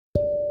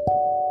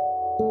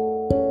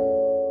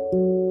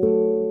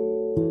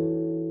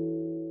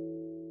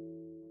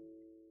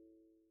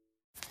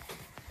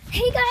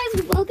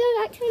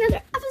back to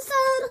another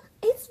episode.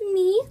 It's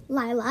me,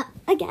 Lila,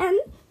 again.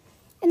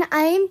 And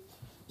I'm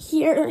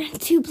here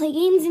to play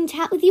games and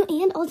chat with you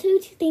and also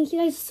to thank you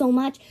guys so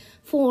much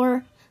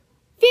for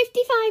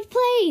 55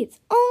 plays.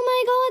 Oh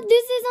my god,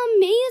 this is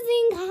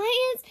amazing,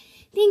 guys.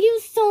 Thank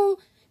you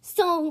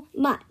so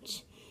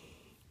much.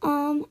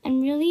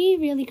 I'm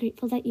really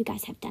grateful that you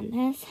guys have done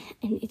this,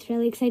 and it's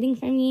really exciting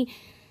for me.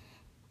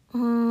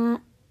 You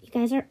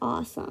guys are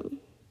awesome.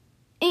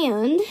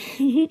 And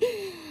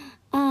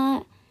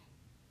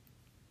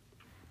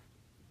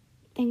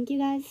thank you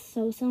guys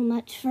so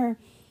much for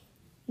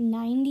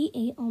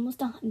 98, almost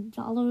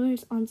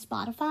 $100 on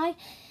Spotify.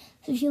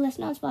 So if you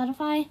listen on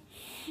Spotify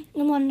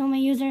and want to know my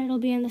user, it'll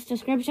be in this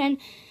description.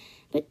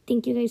 But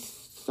thank you guys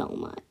so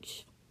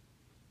much.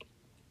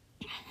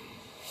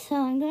 So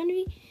I'm going to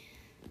be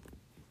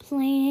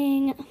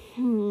playing,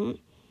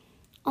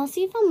 I'll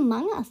see if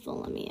Among Us will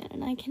let me in,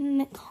 and I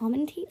can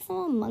commentate some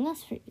Among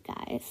Us for you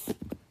guys.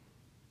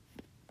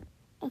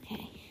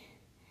 Okay,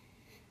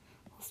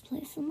 let's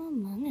play some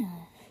Among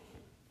Us.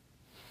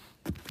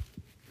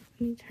 Let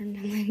me turn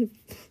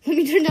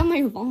down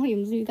my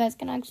volume so you guys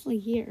can actually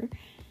hear.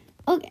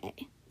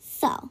 Okay,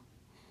 so,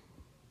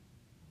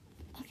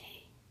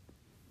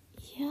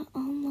 yeah,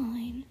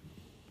 online,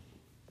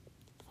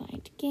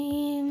 find a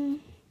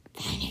game.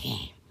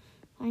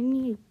 I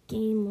need a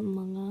game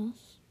Among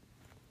Us.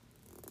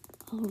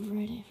 Oh,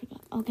 right, I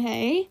forgot.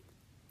 Okay.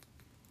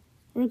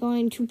 We're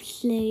going to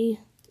play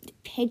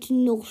Pet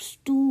No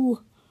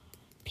Stew.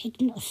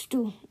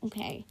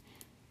 Okay.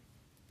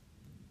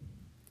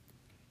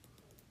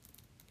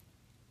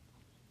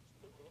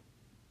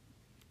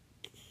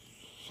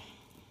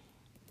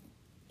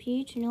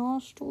 Pet No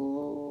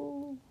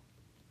Stew.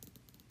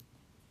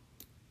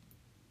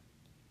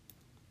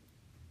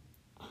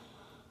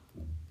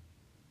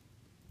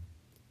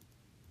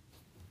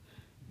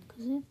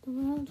 If the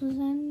world was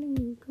ending,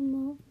 you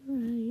come over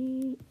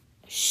right.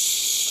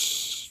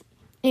 Shh!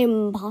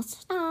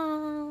 Imposter!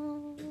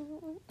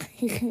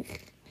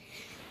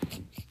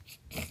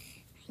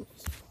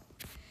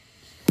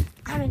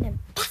 I'm an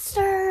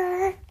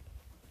imposter!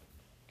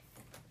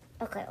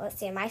 Okay, let's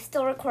see. Am I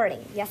still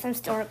recording? Yes, I'm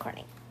still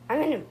recording.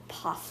 I'm an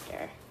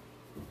imposter.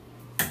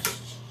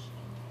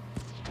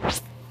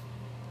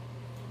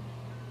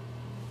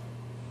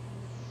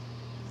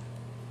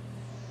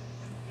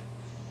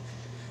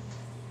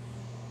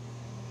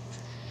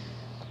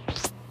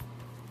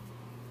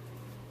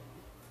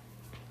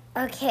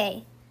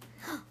 Okay.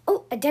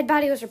 Oh, a dead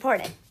body was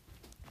reported.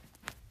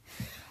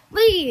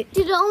 Wait,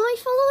 did all my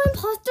fellow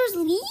imposters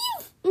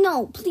leave?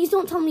 No, please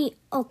don't tell me.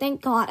 Oh,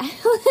 thank God. I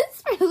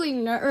was really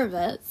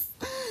nervous.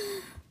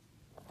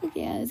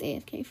 Okay, I was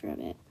AFK for a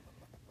bit.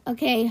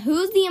 Okay,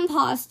 who's the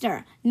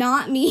imposter?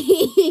 Not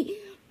me.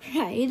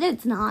 Right,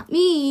 it's not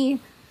me.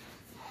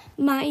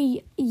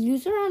 My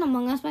user on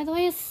Among Us, by the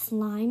way, is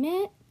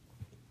Slimeit.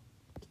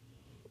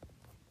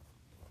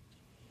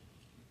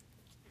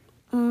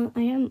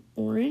 I am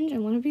orange. I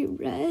want to be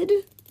red.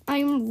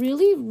 I'm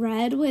really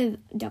red with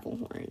devil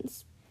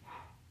horns.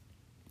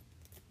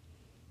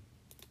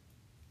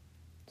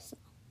 So.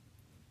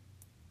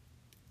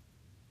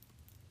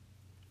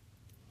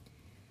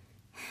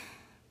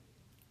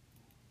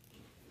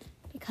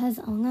 Because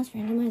Among Us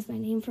randomized my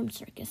name from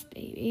Circus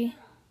Baby.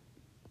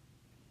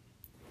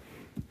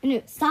 And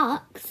it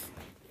sucks.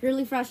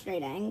 Really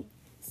frustrating.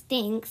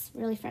 Stinks.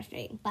 Really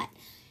frustrating. But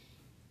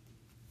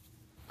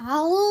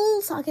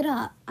I'll suck it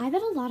up. I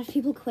bet a lot of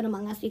people quit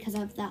Among Us because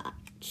of the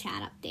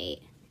chat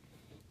update.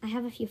 I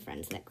have a few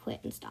friends that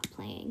quit and stopped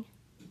playing.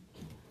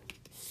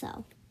 So,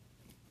 okay,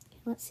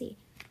 let's see.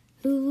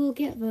 Who will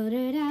get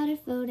voted out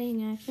if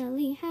voting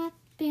actually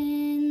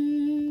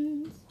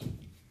happens?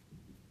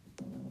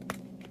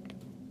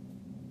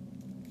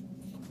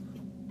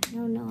 I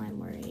don't know, I'm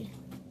worried.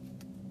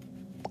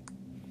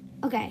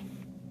 Okay,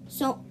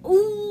 so,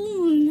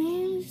 ooh,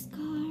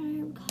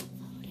 Manscarb got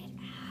voted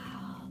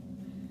out.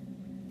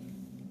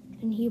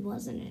 And he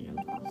wasn't an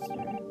imposter.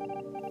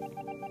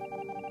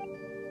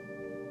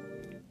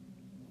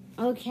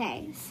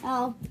 Okay,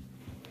 so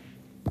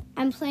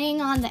I'm playing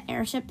on the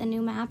airship, the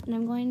new map, and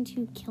I'm going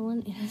to kill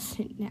an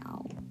innocent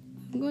now.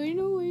 I'm going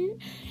to wait.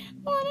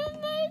 One of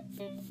my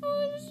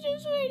people is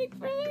just waiting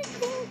for their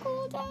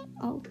cooldown.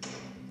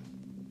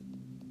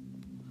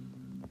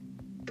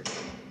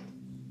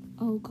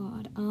 Oh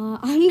God.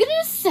 I'm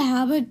gonna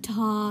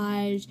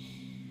sabotage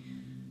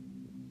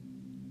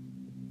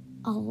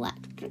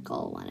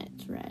electrical when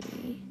it's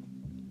ready.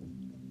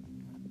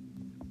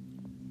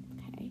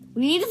 Okay.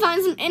 We need to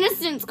find some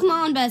innocents. Come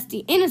on,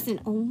 bestie.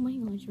 Innocent. Oh my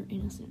God, you're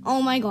innocent.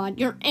 Oh my God,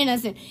 you're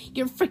innocent.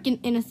 You're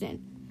freaking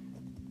innocent.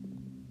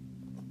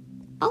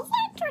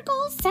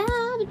 Electrical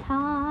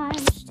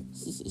sabotage.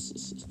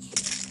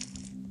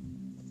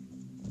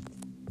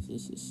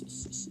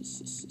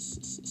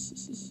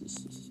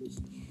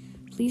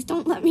 Please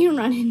don't let me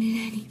run into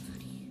anybody.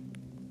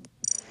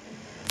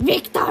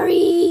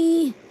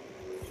 Victory!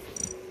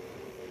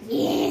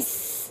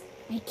 Yes!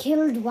 I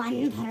killed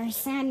one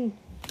person.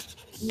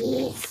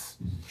 Yes!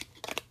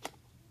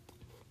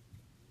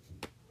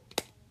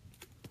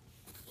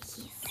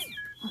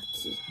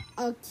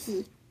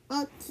 Okay.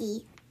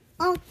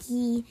 Oh,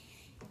 yay,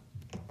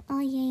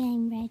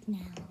 I'm red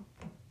now.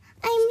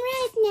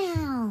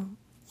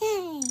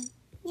 Yay.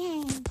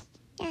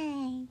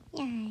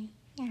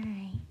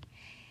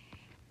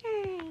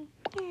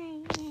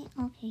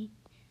 Okay.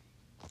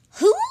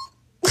 Who?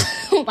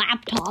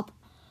 Laptop.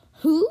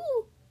 Who?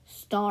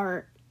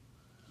 Start.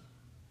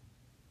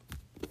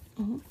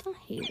 I want the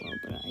Halo,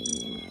 but I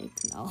mean, like,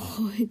 no.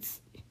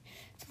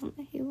 Doesn't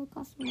the Halo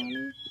cost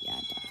money? Yeah,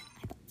 it does.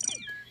 I thought so.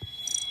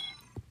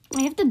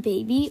 I have the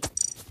baby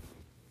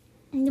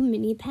and the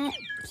mini pet,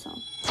 so.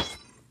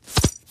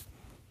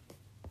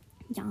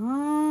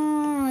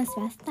 Yes,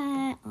 that's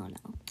that. Oh,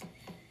 no.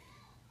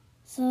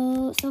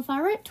 So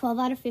far we're at 12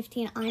 out of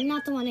 15. I'm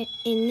not the one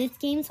in this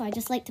game, so I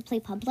just like to play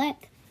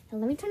public. Now,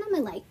 let me turn on my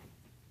light.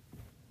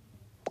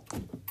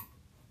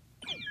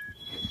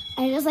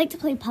 I just like to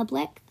play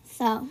public,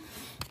 so.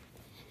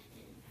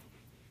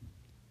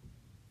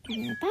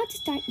 We're about to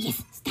start.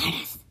 Yes, start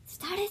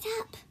us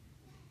up.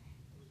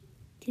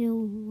 2,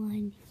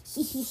 1.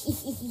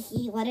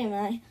 What am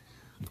I?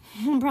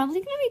 I'm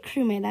probably going to be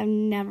crewmate. I've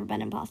never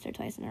been imposter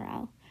twice in a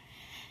row.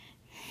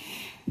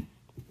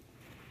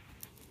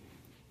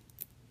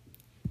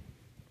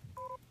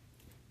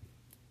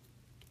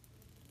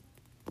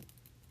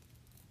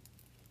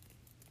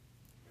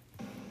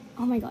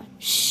 Oh my god.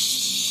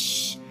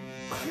 Shh.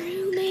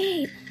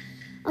 Crewmate.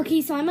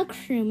 Okay, so I'm a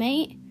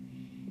crewmate.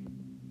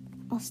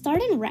 I'll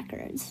start in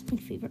records. My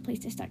favorite place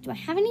to start. Do I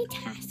have any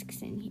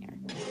tasks in here?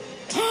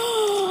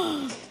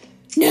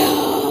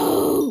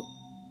 No!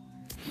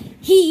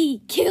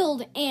 He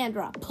killed and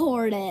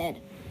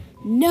reported.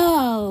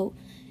 No.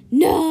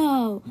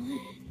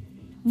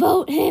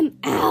 Vote him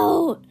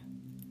out.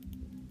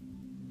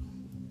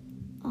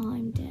 Oh,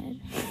 I'm dead.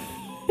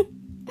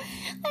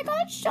 I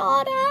got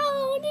shot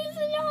out. This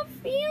is not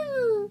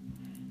fair.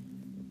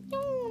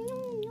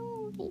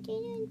 No. I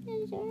didn't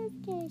deserve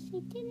this.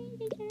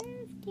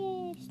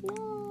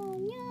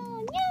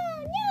 No.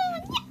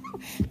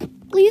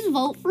 Please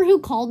vote for who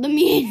called the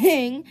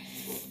meeting.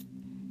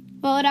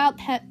 Vote out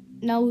Pet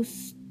No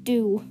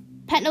Stew.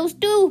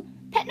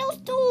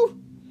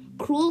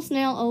 Cruel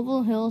Snail,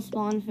 Oval Hill,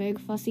 Spawn Fig,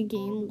 Fussy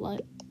Game,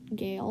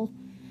 Gale.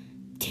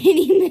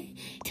 Tiny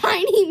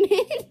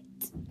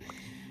Mint.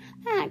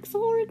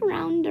 Axel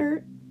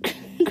Rounder.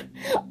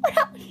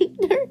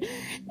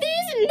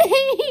 These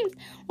names.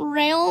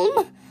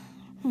 Realm.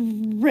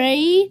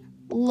 Ray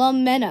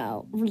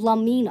Lamino.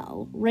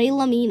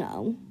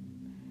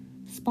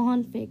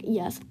 Spawn Fig.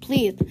 Yes,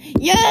 please.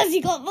 Yes,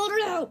 he got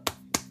voted out.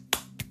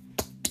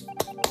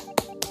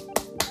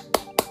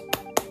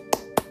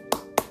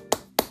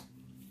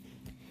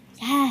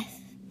 Yes.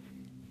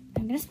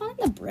 I'm gonna spawn in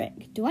the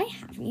brick. Do I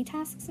have any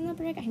tasks in the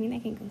brick? I mean, I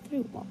can go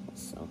through walls,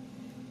 so.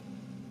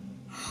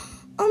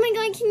 Oh my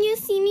god, can you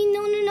see me?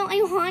 No.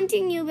 I'm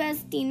haunting you,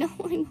 bestie. No,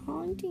 I'm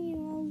haunting you.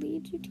 I'll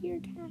lead you to your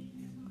task.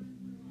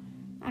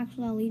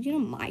 Actually, I'll lead you to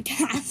my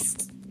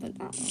tasks. But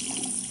not one.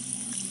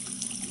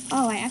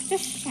 Oh, I have to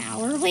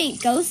shower.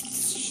 Wait,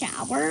 ghosts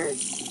shower?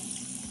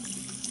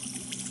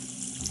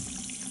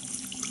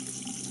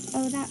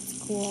 Oh, that's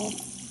cool.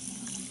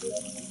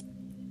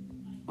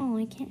 Oh,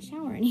 I can't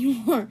shower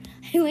anymore.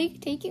 I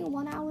like taking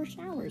 1 hour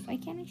showers. Why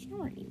can't I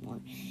shower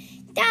anymore?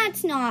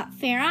 That's not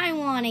fair. I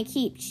want to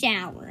keep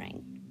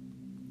showering.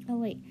 Oh,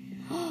 wait.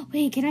 Oh,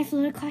 wait, can I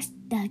float across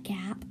the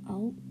gap?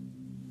 Oh.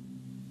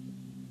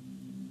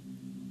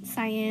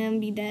 Cyan,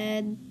 be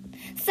dead.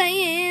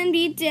 Cyan,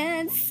 be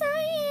dead.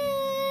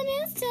 Cyan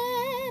is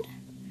dead.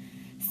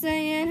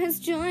 Cyan has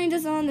joined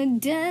us on the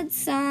dead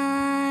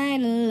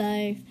side of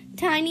life.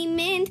 Tiny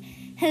Mint,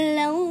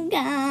 hello,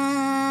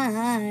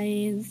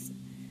 guys.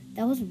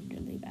 That was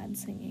really bad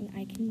singing.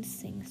 I can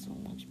sing so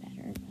much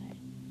better, but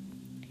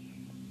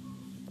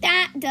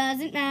that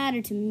doesn't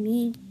matter to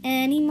me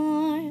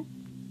anymore.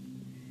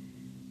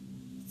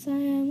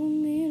 Cyan will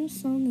meet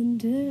us on the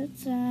dead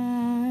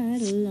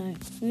side of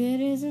life. It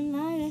isn't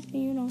mine if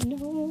you don't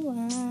know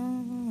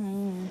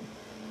why.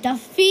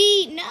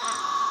 Defeat!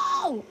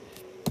 No!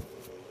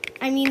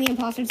 I mean, the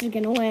imposters are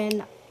gonna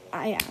win.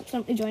 I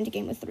accidentally joined a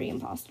game with 3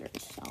 imposters,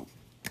 so.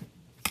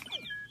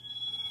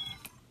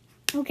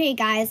 Okay,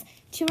 guys.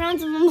 2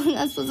 rounds of Among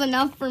Us was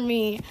enough for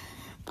me.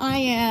 I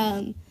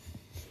am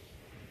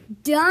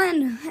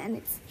done. And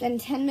it's been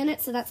 10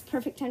 minutes, so that's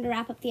perfect time to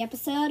wrap up the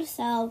episode.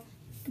 So,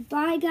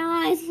 goodbye,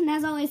 guys. And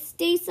as always,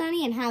 stay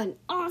sunny and have an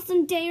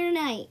awesome day or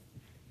night.